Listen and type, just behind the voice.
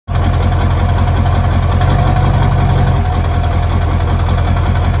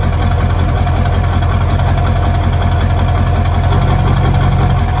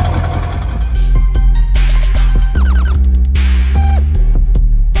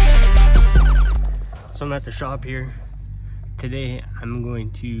I'm at the shop here. Today I'm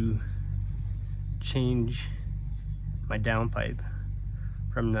going to change my downpipe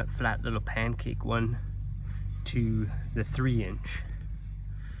from that flat little pancake one to the 3-inch.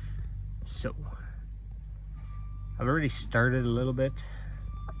 So I've already started a little bit.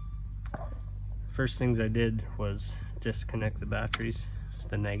 First things I did was disconnect the batteries, it's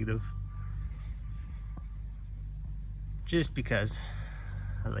the negative, just because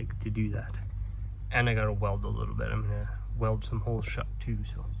I like to do that. And I gotta weld a little bit. I'm gonna weld some holes shut too.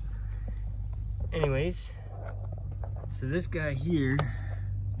 So anyways, so this guy here,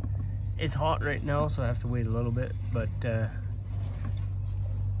 it's hot right now, so I have to wait a little bit, but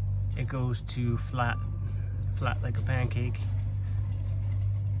it goes to flat like a pancake.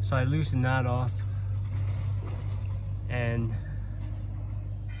 So I loosen that off, and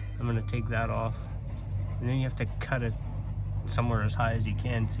I'm gonna take that off, and then you have to cut it somewhere as high as you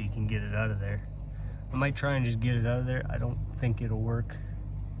can so you can get it out of there. I might try and just get it out of there. I don't think it'll work,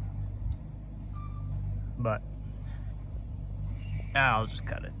 but I'll just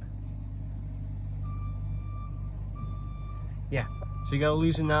cut it. Yeah, so you gotta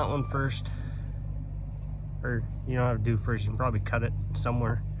loosen that one first, or you don't have to do first, you can probably cut it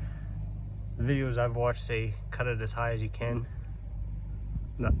somewhere. The videos I've watched say cut it as high as you can.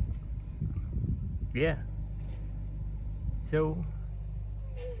 No. Yeah. So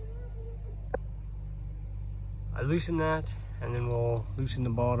I loosen that, and then we'll loosen the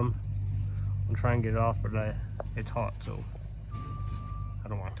bottom and try and get it off, but it's hot, so I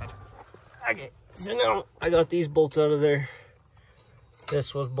don't want to touch it. Okay, so now I got these bolts out of there.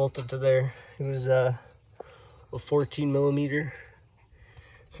 This was bolted to there. It was a 14 millimeter.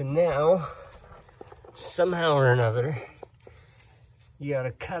 So now, somehow or another, you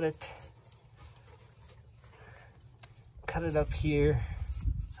gotta cut it up here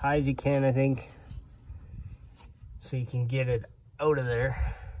as high as you can, I think, so you can get it out of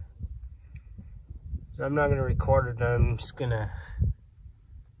there. So I'm not gonna record it, I'm just gonna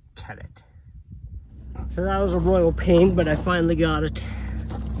cut it. So that was a royal pain, but I finally got it.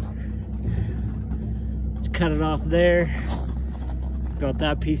 Just cut it off there. Got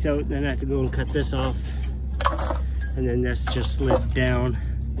that piece out, and then I have to go and cut this off. And then this just slid down.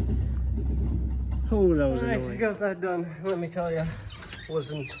 Oh, that was annoying. I got that done. Let me tell you,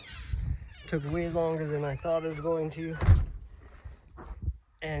 took way longer than I thought it was going to.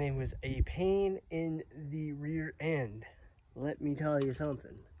 And it was a pain in the rear end. Let me tell you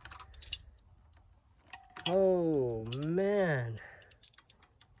something. Oh man,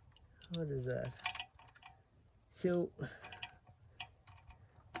 what is that? So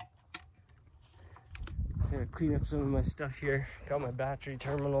I'm gonna clean up some of my stuff here. Got my battery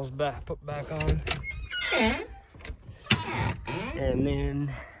terminals put back on, and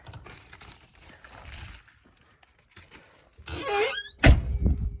then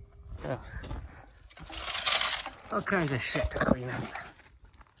all kinds of shit to clean up.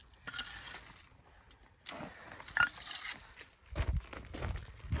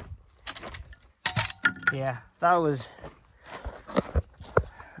 Yeah, that was,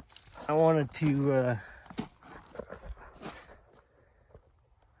 I wanted to,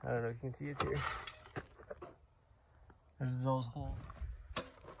 I don't know if you can see it here. There's those holes.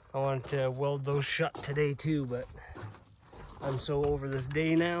 I wanted to weld those shut today too, but I'm so over this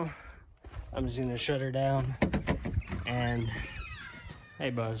day now. I'm just gonna shut her down, and hey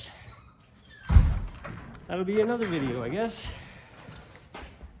Buzz, that'll be another video, I guess.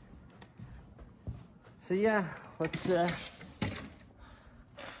 So yeah, let's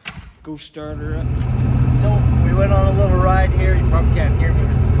go start her up. So we went on a little ride here. You probably can't hear me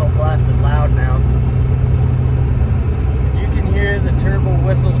because it's so blasted loud now. But you can hear the